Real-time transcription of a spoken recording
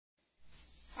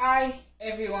Hi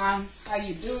everyone, how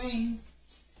you doing?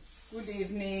 Good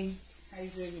evening. How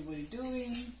is everybody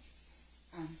doing?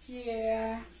 I'm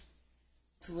here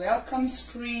to welcome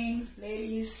spring,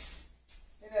 ladies.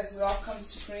 Let us welcome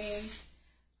spring.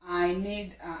 I'm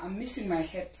missing my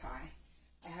head tie.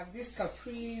 I have these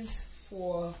capris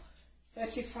for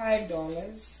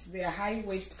 $35. They are high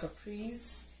waist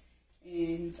capris,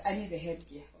 and I need the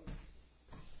headgear.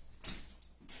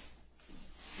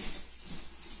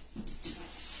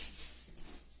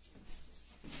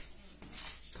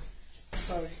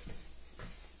 Sorry.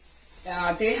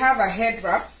 They have a head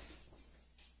wrap.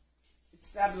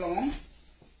 It's that long,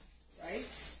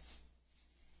 right?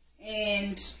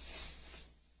 And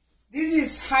this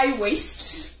is high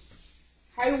waist.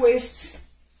 High waist,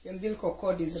 the umbilical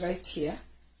cord is right here,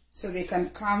 so they can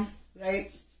come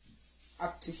right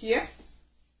up to here,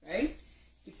 right?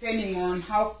 Depending on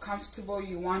how comfortable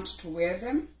you want to wear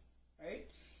them, right?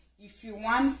 If you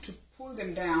want to pull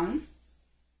them down,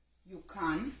 you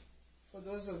can. For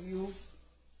those of you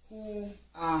who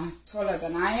are taller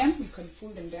than I am, you can pull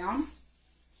them down.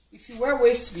 If you wear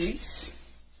waist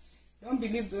beads, don't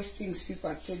believe those things people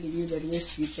are telling you that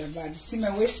waist beads are bad. You see,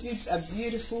 my waist beads are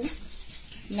beautiful,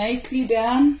 nicely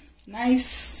done,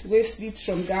 nice waist beads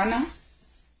from Ghana.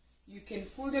 You can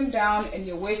pull them down and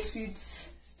your waist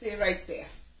beads stay right there.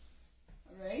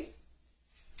 All right?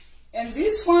 And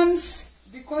these ones,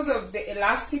 because of the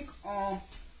elastic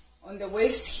on the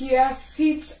waist here,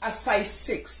 fits a size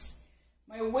 6.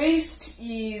 My waist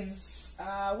is,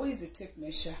 where is the tape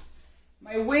measure?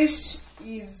 My waist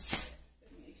is,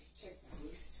 let me check my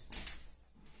waist.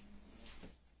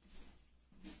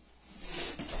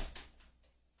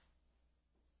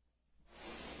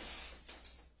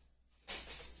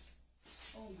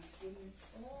 Oh my goodness,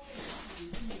 all the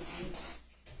time.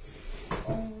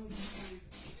 All the time.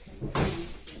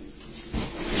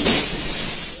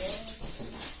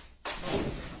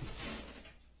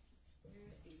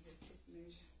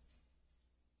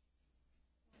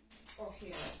 Oh,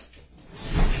 here.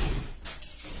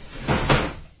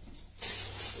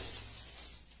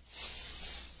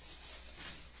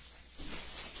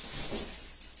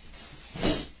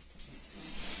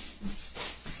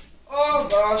 Oh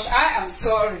gosh, I am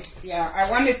sorry. Yeah, I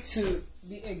wanted to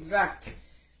be exact.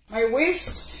 My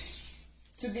waist,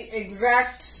 to be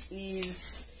exact,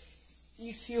 is,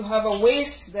 if you have a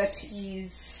waist that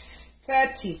is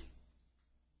 30,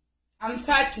 I'm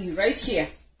 30 right here.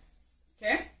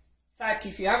 Okay, 30.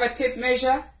 If you have a tape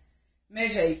measure,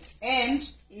 measure it, and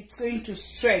it's going to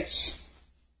stretch,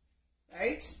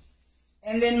 right?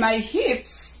 And then my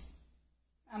hips,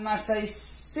 I'm a size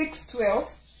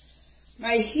 6'12".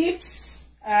 My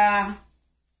hips are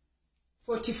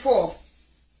 44,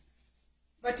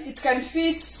 but it can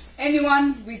fit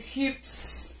anyone with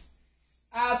hips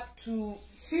up to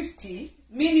 50,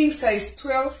 meaning size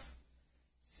 12,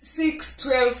 6,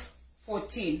 12,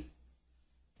 14.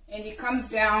 And it comes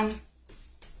down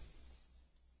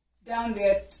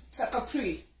there. It's a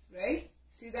capri, right?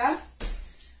 See that?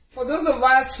 For those of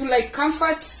us who like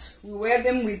comfort, we wear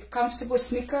them with comfortable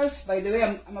sneakers. By the way,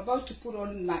 I'm about to put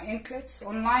on my anklets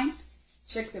online.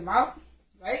 Check them out,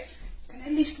 right? Can I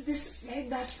lift this leg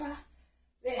that far?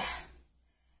 There.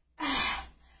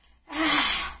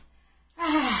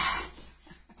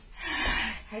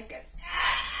 I can.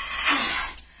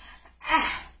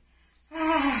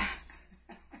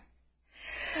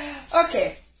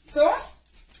 Okay, so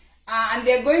and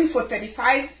they're going for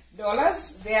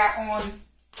 $35. They are on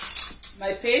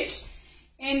my page.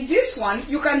 And this one,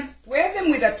 you can wear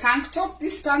them with a tank top.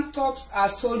 These tank tops are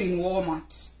sold in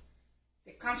Walmart.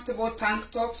 They're comfortable tank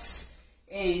tops,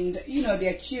 and you know,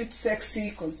 they're cute,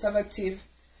 sexy, conservative.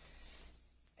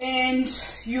 And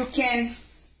you can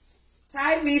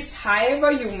tie this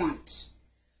however you want.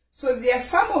 So there are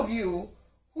some of you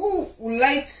who would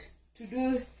like to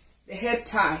do the head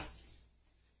tie.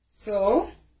 So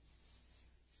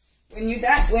when you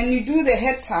do the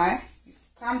head tie, you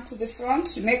come to the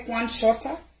front, you make one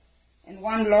shorter and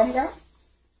one longer,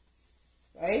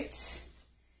 right?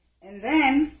 And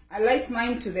then I like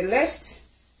mine to the left.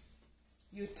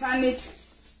 You turn it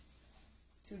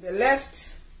to the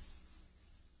left,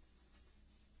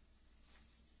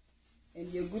 and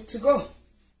you're good to go.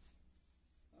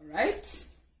 All right,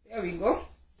 there we go.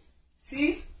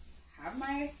 See, I have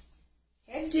my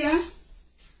headgear.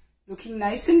 Looking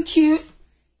nice and cute.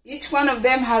 Each one of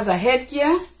them has a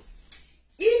headgear.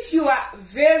 If you are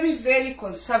very, very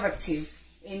conservative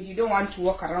and you don't want to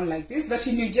walk around like this, but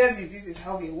in New Jersey, this is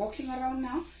how we're walking around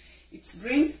now. It's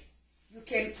spring. You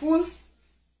can pull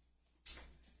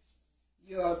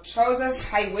your trousers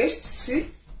high waist. See?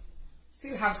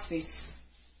 Still have space.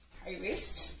 high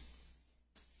waist.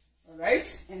 All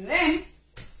right, and then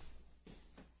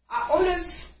I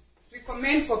always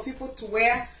recommend for people to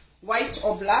wear white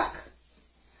or black,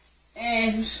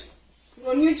 and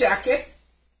put on your jacket.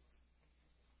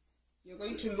 You're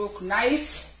going to look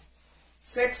nice,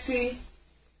 sexy,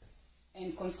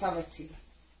 and conservative.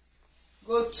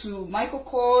 Go to Michael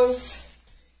Kors,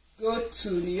 go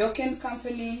to New York &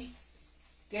 Company,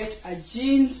 get a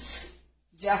jeans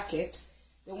jacket,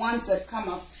 the ones that come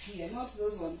up to here, not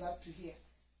those ones up to here,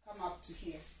 come up to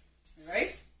here, all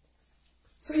right?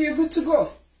 So you're good to go.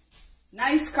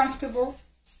 Nice, comfortable,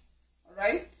 all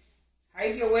right?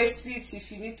 Hide your waist beads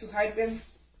if you need to hide them,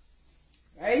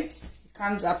 right? It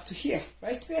comes up to here,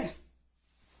 right there.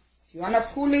 If you want to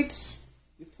pull it,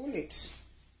 you pull it,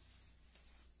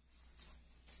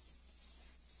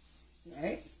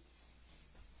 right?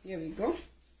 Here we go.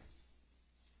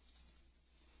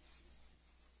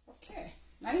 Okay,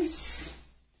 nice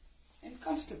and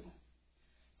comfortable.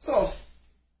 So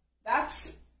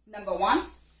that's number one.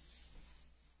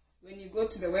 When you go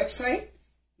to the website,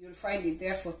 you'll find it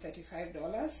there for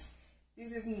 $35.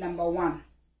 This is number one.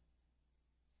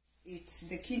 It's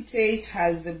the Kinte. It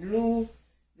has the blue,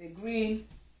 the green.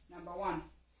 Number one.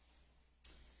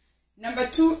 Number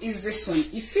two is this one.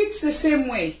 It fits the same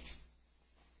way.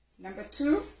 Number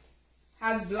two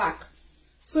has black.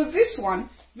 So this one,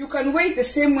 you can wear it the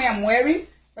same way I'm wearing,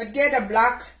 but get a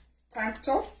black tank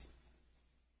top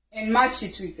and match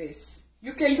it with this.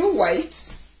 You can do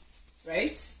white,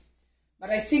 right? But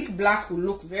I think black will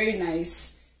look very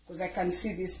nice because I can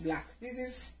see this black. This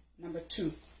is number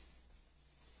two.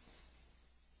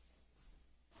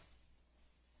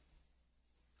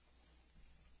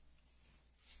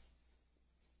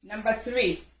 Number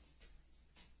three.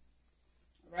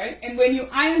 Right? And when you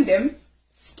iron them,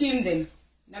 steam them.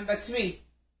 Number three.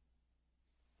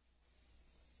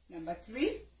 Number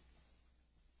three.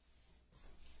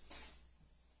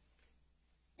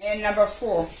 And number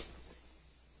four.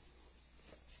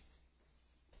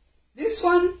 This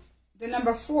one, the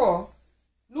number four,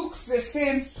 looks the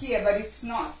same here, but it's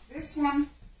not. This one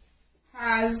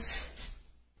has,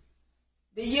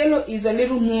 the yellow is a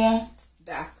little more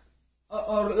dark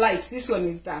or light. This one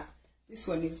is dark. This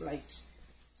one is light.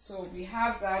 So we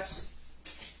have that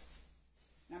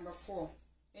number four.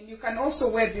 And you can also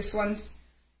wear these ones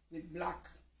with black.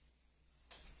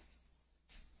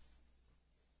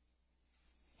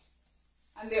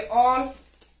 And they all,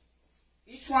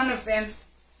 each one of them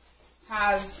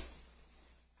has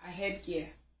a headgear.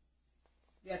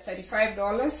 They are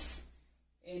 $35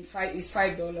 and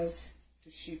 $5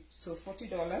 to ship. So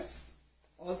 $40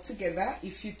 altogether.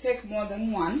 If you take more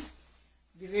than one,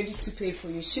 be ready to pay for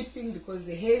your shipping, because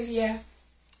the heavier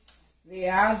they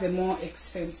are, the more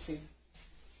expensive.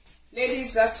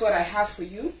 Ladies, that's what I have for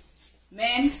you.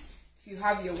 Men, if you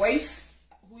have your wife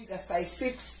who is a size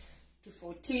 6 to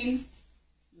 14,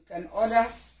 you can order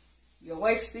your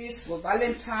wife this for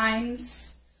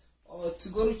Valentine's or to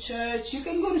go to church. You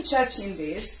can go to church in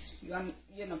this. You want,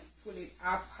 pull it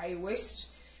up, high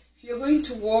waist. If you're going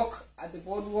to walk at the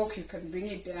boardwalk, you can bring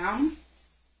it down,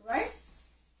 right?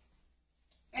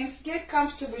 And get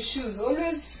comfortable shoes.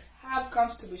 Always have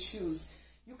comfortable shoes.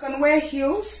 You can wear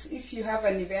heels if you have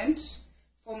an event,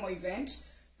 formal event.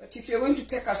 But if you're going to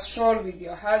take a stroll with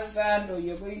your husband, or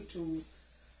you're going to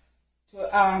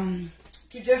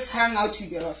just hang out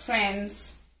with your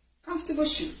friends, comfortable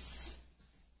shoes.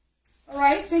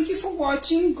 Alright, thank you for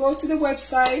watching. Go to the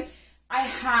website. I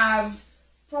have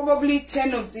probably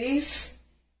 10 of these,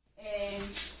 and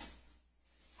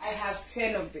I have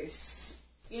 10 of this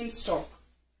in stock.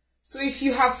 So if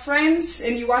you have friends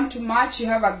and you want to match, you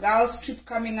have a girls trip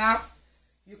coming up,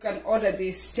 you can order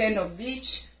this 10 of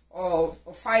each or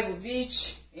 5 of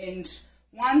each, and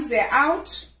once they're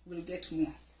out, we'll get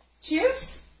more.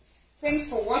 Cheers. Thanks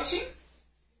for watching.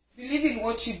 Believe in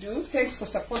what you do. Thanks for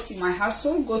supporting my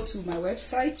hustle. Go to my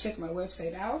website. Check my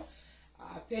website out,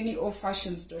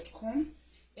 pennyofashions.com.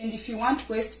 And if you want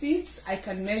waist beads, I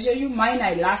can measure you. Mine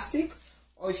are elastic.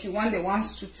 Or if you want the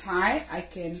ones to tie, I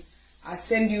can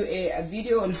send you a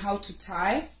video on how to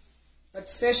tie. But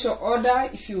special order,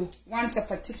 if you want a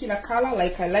particular color,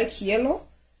 like I like yellow,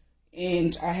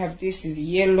 and I have this is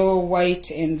yellow,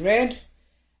 white, and red,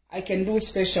 I can do a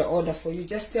special order for you.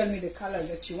 Just tell me the colors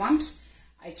that you want.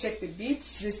 I check the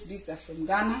beads. These beads are from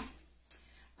Ghana,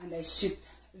 and I ship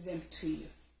them to you.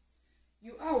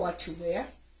 You are what you wear.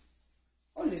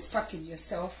 Always package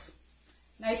yourself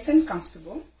nice and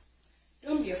comfortable.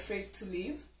 Don't be afraid to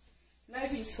leave.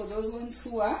 Life is for those ones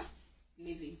who are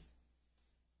living.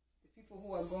 The people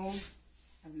who are gone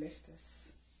have left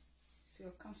us.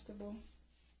 Feel comfortable.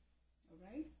 All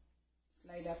right?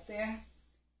 Slide up there.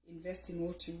 Invest in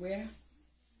what you wear.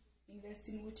 Invest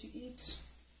in what you eat.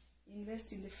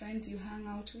 Invest in the friends you hang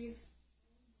out with.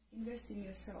 Invest in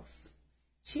yourself.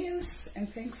 Cheers, and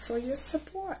thanks for your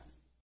support.